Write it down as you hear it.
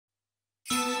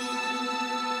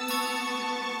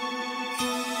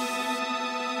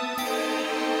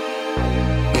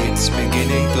It's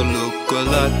beginning to look a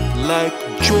lot like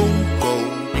jonko.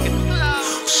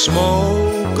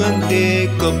 Smoke een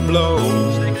dikke blow.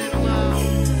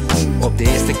 Op de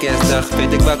eerste kerstdag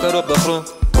werd ik wakker op de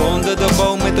grond. Onder de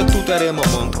boom met een toeter in mijn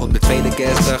mond. Op de tweede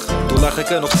kerstdag, toen lag ik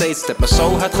er nog steeds. Het heb me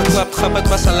zo hard geklapt, grap, het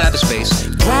was een ladderspace.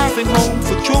 Driving home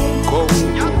voor jonko.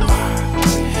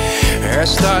 Er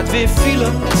staat weer file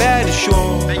bij de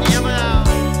shore.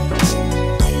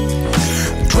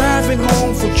 Driving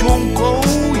home voor jonko,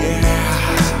 yeah.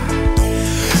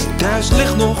 Thuis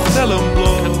ligt nog wel een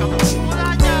blok.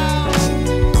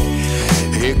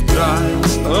 Ik draai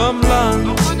hem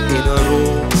lang in een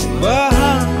rode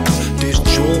haan. Het is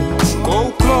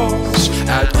jonko Claus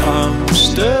uit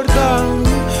Amsterdam.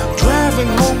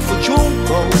 Driving home voor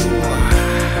jonko.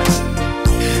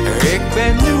 Ik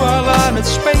ben nu al aan het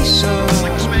spacen.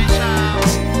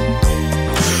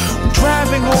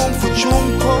 Driving home voor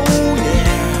jonko, yeah.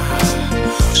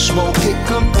 Smoke ik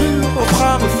een puur of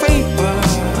gaan we vapen?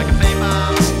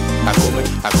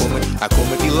 Hij komt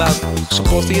met die luid. Zijn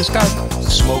koffie is koud.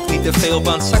 Smoke niet te veel,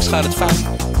 want straks gaat het fout.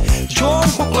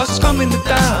 Jonko Claus is coming to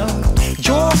town.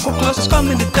 Jonko Claus is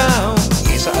coming to town.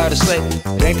 In zijn oude sleep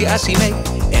brengt die assie mee.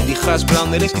 En die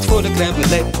gasbrander is niet voor de crème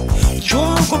brûlée.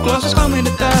 Jonko Claus is coming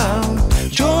to town.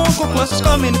 Jonko Claus is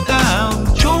coming to town.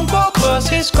 Jonko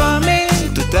Claus is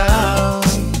coming to town.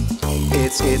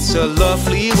 It's a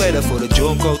lovely weather voor de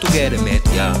jonko together met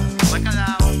jou.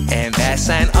 En wij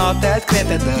zijn altijd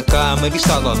knetter, de kamer die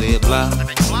staat alweer blauw.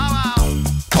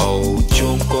 Oh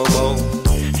jonko boom,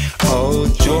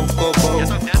 oh jonko boom.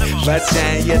 Wat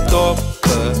zijn je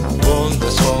toppen,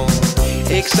 wonderschoon.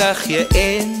 Ik zag je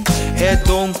in het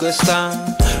donker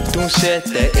staan. Toen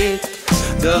zette ik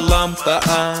de lampen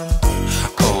aan.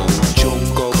 Oh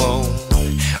jonko boom,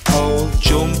 oh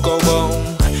jonko boom.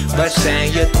 Wat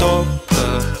zijn je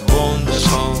toppen,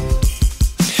 wonderschoon.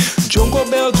 Jonko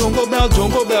bell,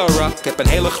 jonko bell rock. Ik heb een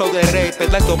hele grote reep,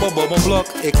 het lijkt op een bobbelblok.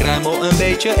 Ik ruimel een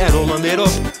beetje en rol hem weer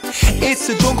op. It's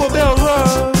a jonko bell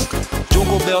rock.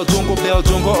 Jonko bell,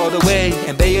 jonko all the way.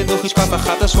 En ben je nog iets papa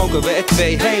gaat, dan smoken we er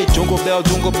twee. Hey, jonko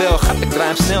bell, gaat ik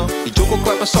ruim snel. Die jonko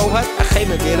kwart me zo hard, hij geeft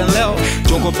me weer een lel.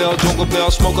 Jonko bell,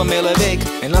 smoke een hele week.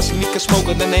 En als ik niet kan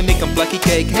smoken, dan neem ik een plakje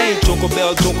cake. Hey, jonko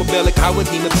bell, ik hou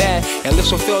het niet meer bij. Er ligt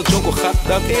zoveel jonko gat,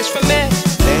 dat is van mij.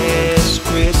 Last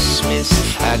Christmas,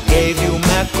 I gave you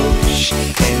my push.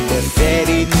 And the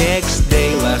very next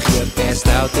day lag je best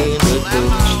out in the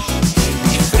douche.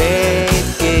 Die